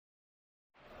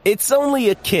It's only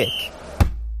a kick,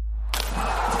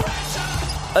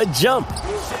 a jump,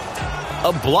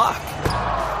 a block.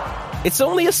 It's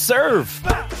only a serve.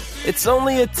 It's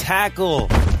only a tackle,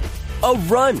 a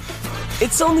run.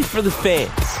 It's only for the fans.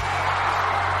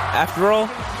 After all,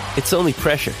 it's only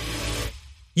pressure.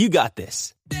 You got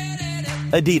this.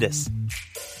 Adidas.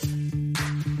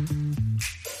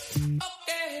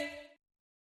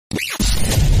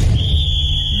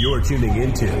 You're tuning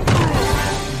into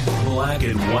Black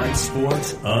and White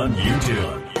Sports on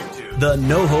YouTube. The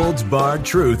no-holds-barred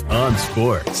truth on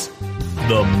sports.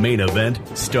 The main event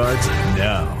starts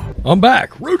now. I'm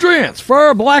back. Rudrance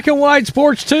for Black and White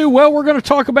Sports 2. Well, we're going to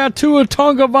talk about Tua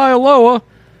Tagovailoa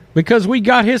because we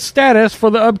got his status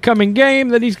for the upcoming game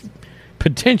that he's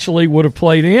potentially would have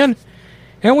played in.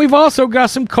 And we've also got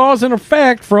some cause and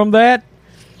effect from that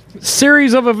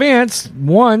series of events.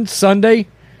 One, Sunday,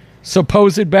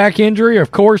 supposed back injury.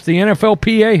 Of course, the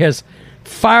NFLPA has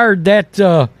fired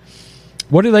that,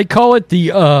 what do they call it?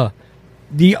 The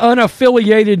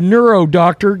unaffiliated neuro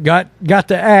doctor got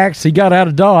the axe. He got out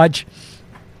of Dodge.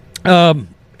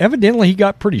 Evidently, he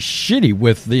got pretty shitty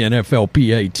with the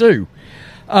NFLPA, too.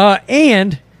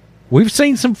 And we've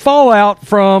seen some fallout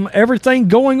from everything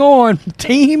going on.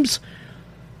 Teams,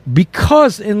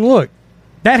 because, and look,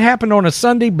 that happened on a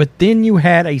Sunday, but then you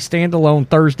had a standalone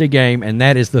Thursday game, and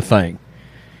that is the thing.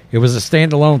 It was a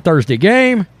standalone Thursday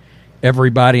game.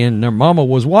 Everybody and their mama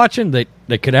was watching. They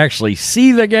could actually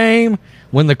see the game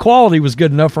when the quality was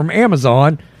good enough from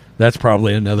Amazon. That's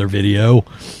probably another video.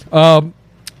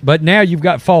 But now you've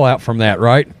got fallout from that,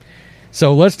 right?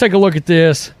 So let's take a look at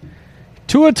this.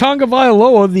 Tua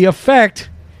Tagovailoa, the effect,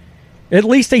 at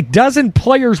least a dozen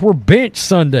players were benched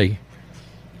Sunday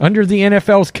under the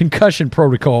NFL's concussion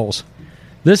protocols.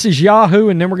 This is Yahoo,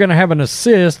 and then we're going to have an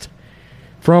assist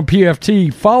from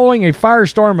PFT. Following a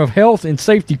firestorm of health and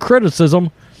safety criticism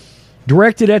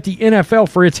directed at the NFL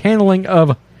for its handling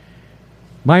of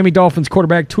Miami Dolphins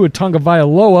quarterback Tua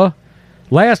Tagovailoa,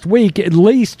 last week at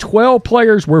least 12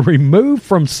 players were removed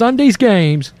from Sunday's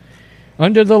games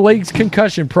under the league's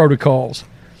concussion protocols.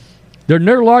 Their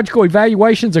neurological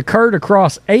evaluations occurred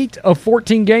across 8 of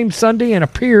 14 games Sunday and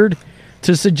appeared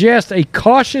to suggest a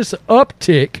cautious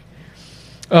uptick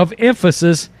of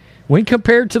emphasis when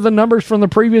compared to the numbers from the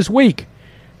previous week.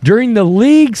 During the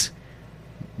league's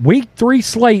Week 3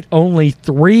 slate, only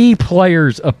 3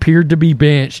 players appeared to be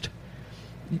benched.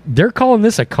 They're calling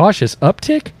this a cautious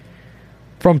uptick?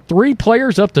 From 3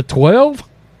 players up to 12?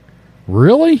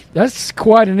 Really? That's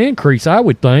quite an increase, I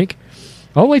would think.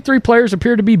 Only 3 players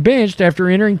appear to be benched after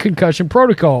entering concussion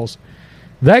protocols.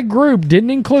 That group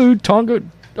didn't include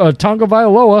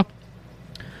Tagovailoa,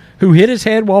 who hit his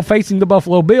head while facing the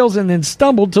Buffalo Bills and then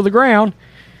stumbled to the ground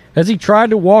as he tried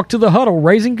to walk to the huddle,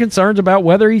 raising concerns about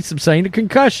whether he sustained a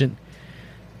concussion.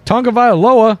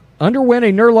 Tagovailoa underwent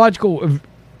a neurological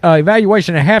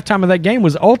evaluation at halftime of that game,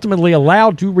 was ultimately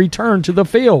allowed to return to the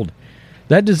field.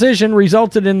 That decision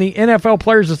resulted in the NFL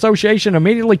Players Association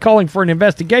immediately calling for an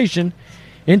investigation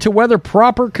into whether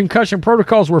proper concussion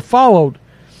protocols were followed.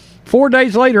 4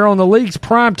 days later, on the league's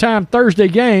primetime Thursday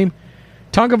game,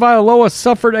 Tagovailoa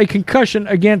suffered a concussion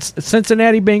against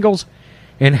Cincinnati Bengals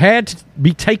and had to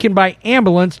be taken by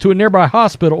ambulance to a nearby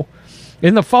hospital.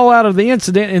 In the fallout of the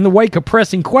incident, in the wake of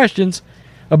pressing questions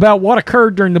about what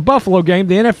occurred during the Buffalo game,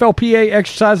 the NFLPA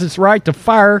exercised its right to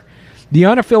fire the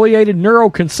unaffiliated neuro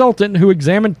consultant who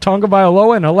examined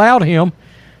Tagovailoa and allowed him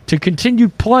to continue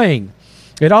playing.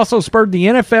 It also spurred the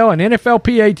NFL and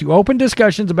NFLPA to open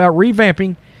discussions about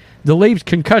revamping the league's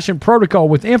concussion protocol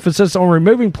with emphasis on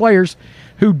removing players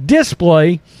who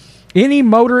display any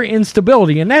motor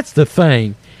instability. And that's the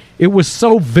thing. It was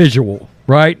so visual,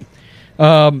 right?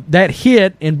 That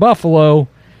hit in Buffalo,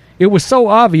 it was so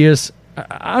obvious.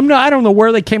 I don't know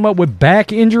where they came up with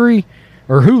back injury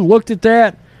or who looked at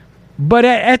that, but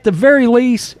at the very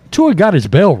least, Tua got his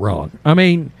bell rung. I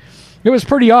mean, it was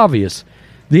pretty obvious.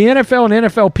 The NFL and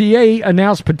NFLPA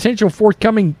announced potential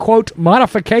forthcoming, quote,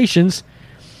 modifications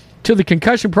to the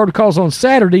concussion protocols on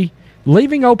Saturday,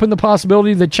 leaving open the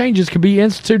possibility that changes could be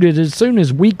instituted as soon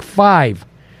as Week 5.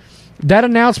 That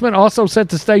announcement also set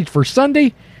the stage for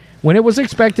Sunday, when it was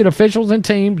expected officials and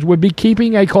teams would be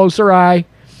keeping a closer eye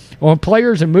on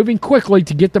players and moving quickly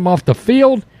to get them off the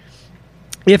field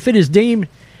if it is deemed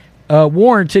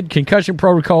warranted. Concussion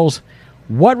protocols.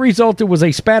 What resulted was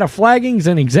a spat of flaggings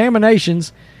and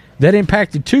examinations that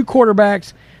impacted 2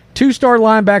 quarterbacks, 2 star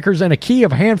linebackers, and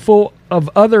a handful of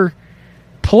other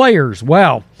players.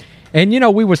 Wow. And,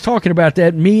 we was talking about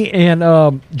that, me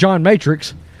and John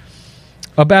Matrix,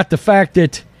 about the fact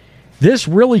that this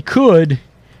really could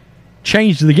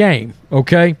change the game,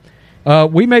 okay?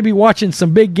 we may be watching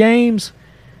some big games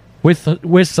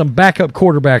with some backup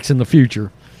quarterbacks in the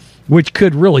future, which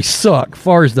could really suck as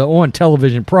far as the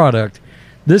on-television product.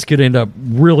 This could end up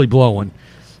really blowing.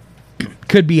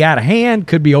 Could be out of hand,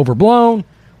 could be overblown.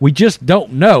 We just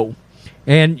don't know.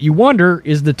 And you wonder,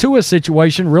 is the Tua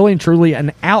situation really and truly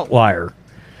an outlier?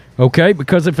 Okay,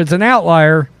 because if it's an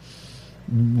outlier,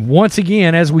 once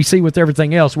again, as we see with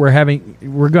everything else, we're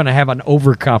going to have an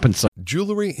overcompensation.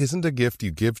 Jewelry isn't a gift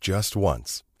you give just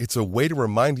once. It's a way to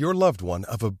remind your loved one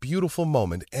of a beautiful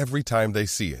moment every time they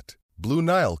see it. Blue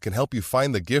Nile can help you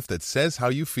find the gift that says how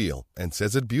you feel and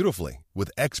says it beautifully,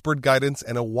 with expert guidance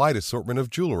and a wide assortment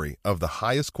of jewelry of the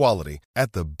highest quality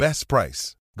at the best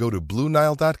price. Go to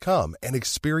BlueNile.com and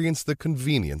experience the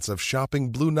convenience of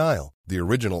shopping Blue Nile, the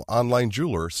original online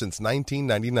jeweler since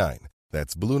 1999.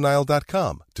 That's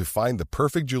BlueNile.com to find the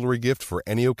perfect jewelry gift for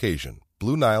any occasion.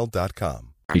 BlueNile.com.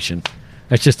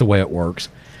 That's just the way it works.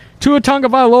 Tua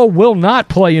Tagovailoa will not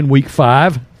play in Week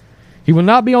 5. He will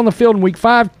not be on the field in Week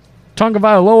 5.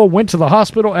 Tagovailoa went to the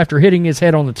hospital after hitting his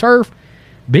head on the turf,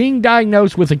 being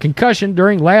diagnosed with a concussion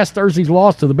during last Thursday's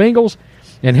loss to the Bengals,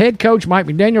 and head coach Mike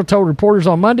McDaniel told reporters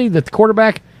on Monday that the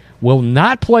quarterback will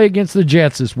not play against the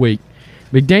Jets this week.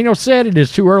 McDaniel said it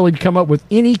is too early to come up with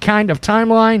any kind of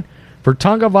timeline for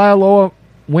Tagovailoa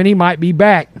when he might be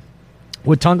back.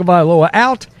 With Tagovailoa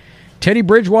out, Teddy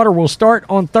Bridgewater will start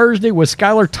on Thursday with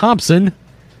Skylar Thompson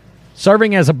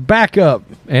serving as a backup.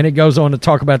 And it goes on to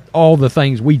talk about all the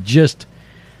things we just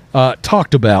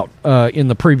talked about in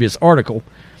the previous article.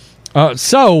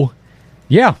 So,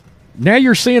 yeah, now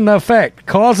you're seeing the effect,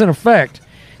 cause and effect.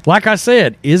 Like I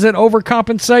said, is it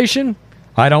overcompensation?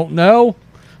 I don't know.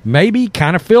 Maybe,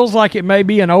 kind of feels like it may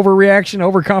be an overreaction,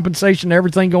 overcompensation,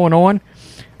 everything going on.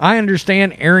 I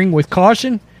understand erring with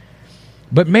caution.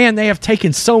 But, man, they have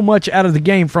taken so much out of the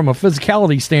game from a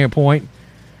physicality standpoint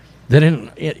that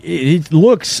it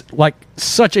looks like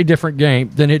such a different game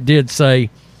than it did, say,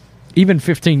 even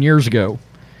 15 years ago,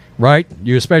 right?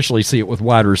 You especially see it with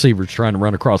wide receivers trying to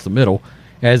run across the middle,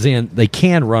 as in they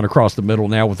can run across the middle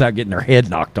now without getting their head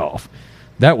knocked off.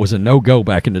 That was a no-go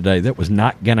back in the day. That was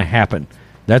not going to happen.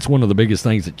 That's one of the biggest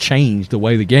things that changed the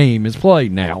way the game is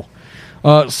played now.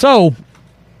 So,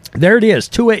 there it is.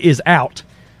 Tua is out.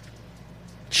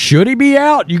 Should he be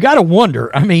out? You got to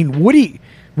wonder. I mean, would he?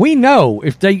 We know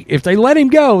if they let him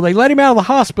go, they let him out of the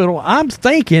hospital. I'm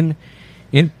thinking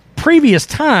in previous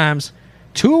times,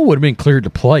 Tua would have been cleared to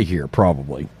play here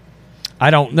probably. I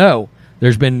don't know.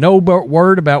 There's been no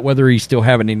word about whether he's still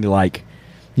having any,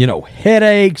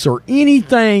 headaches or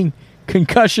anything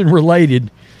concussion-related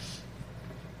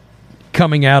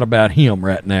coming out about him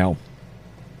right now.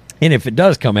 And if it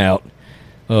does come out,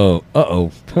 I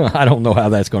don't know how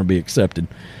that's going to be accepted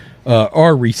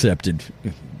or recepted.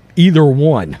 Either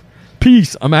one.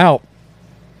 Peace. I'm out.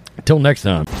 Until next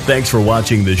time. Thanks for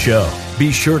watching the show.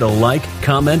 Be sure to like,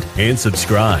 comment, and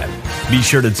subscribe. Be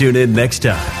sure to tune in next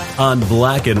time on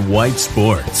Black and White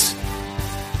Sports.